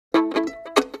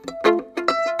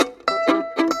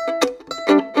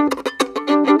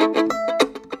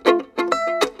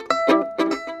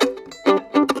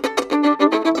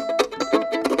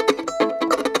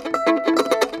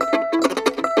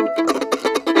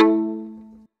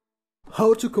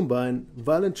how to combine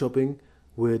violin chopping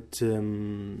with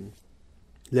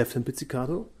left-hand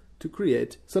pizzicato to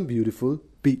create some beautiful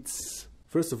beats.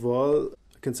 First of all,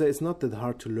 I can say it's not that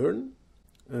hard to learn,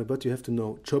 but you have to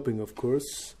know chopping, of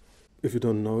course. If you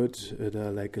don't know it, there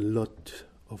are like a lot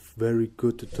of very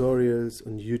good tutorials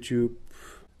on YouTube.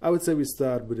 I would say we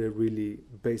start with a really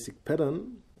basic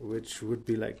pattern, which would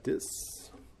be like this.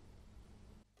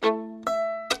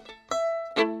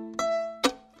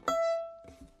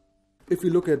 If we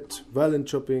look at violin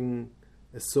chopping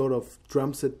as sort of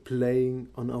drum set playing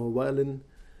on our violin,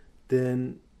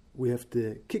 then we have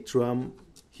the kick drum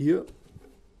here,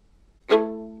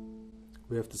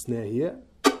 we have the snare here,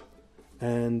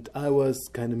 and I was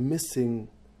kind of missing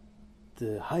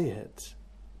the hi-hat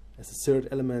as a third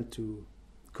element to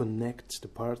connect the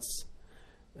parts,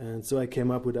 and so I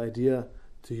came up with the idea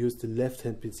to use the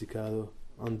left-hand pizzicato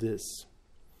on this.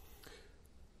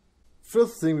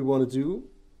 First thing we want to do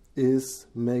is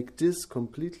make this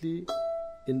completely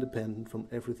independent from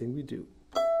everything we do.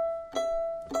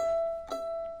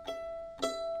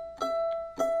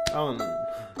 On.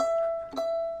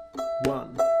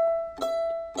 One.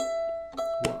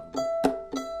 One.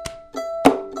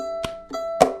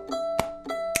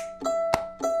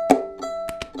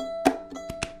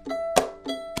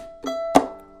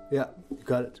 Yeah, you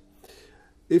got it.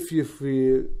 If you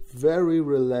feel very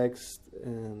relaxed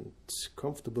and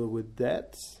comfortable with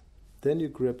that, then you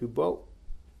grab your bow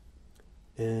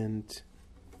and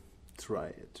try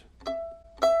it.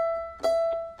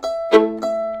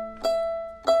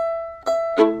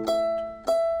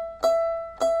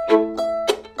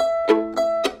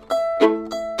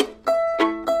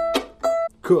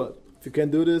 Cool. If you can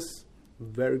do this,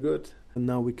 very good. And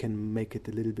now we can make it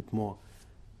a little bit more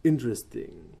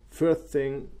interesting. First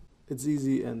thing, it's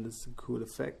easy and it's a cool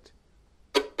effect.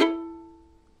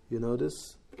 You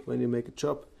notice when you make a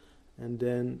chop, and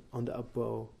then on the up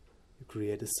bow you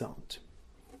create a sound.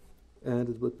 And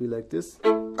it would be like this.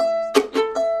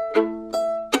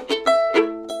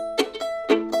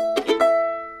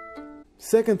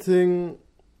 Second thing,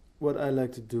 what I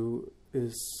like to do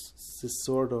is this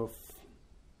sort of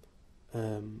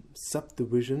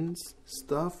subdivisions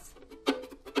stuff.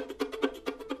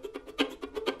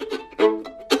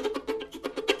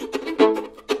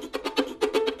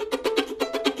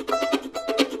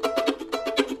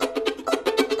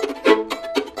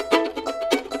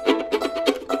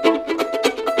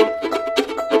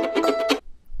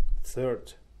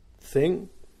 Third thing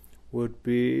would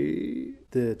be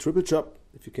the triple chop.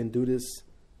 If you can do this,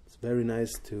 it's very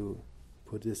nice to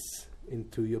put this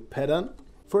into your pattern.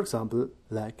 For example,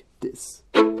 like this.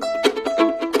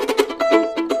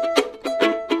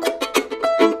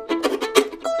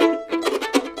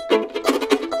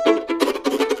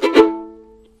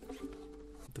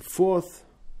 The fourth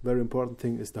very important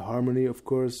thing is the harmony, of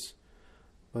course,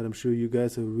 but I'm sure you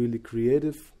guys are really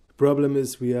creative. The problem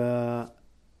is we are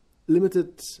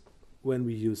limited when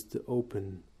we use the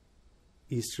open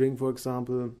E string, for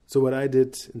example. So what I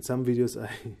did in some videos, I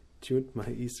tuned my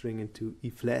E string into E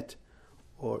flat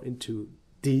or into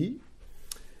D,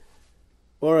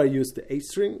 or I used the A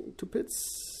string to pitch,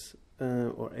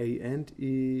 or A and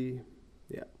E.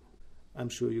 Yeah, I'm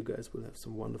sure you guys will have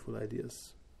some wonderful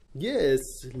ideas. Yes,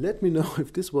 let me know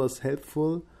if this was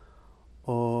helpful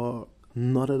or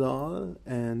not at all,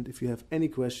 and if you have any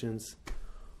questions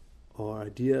or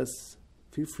ideas,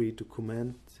 feel free to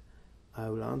comment. I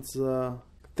will answer.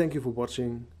 Thank you for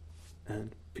watching,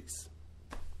 and peace.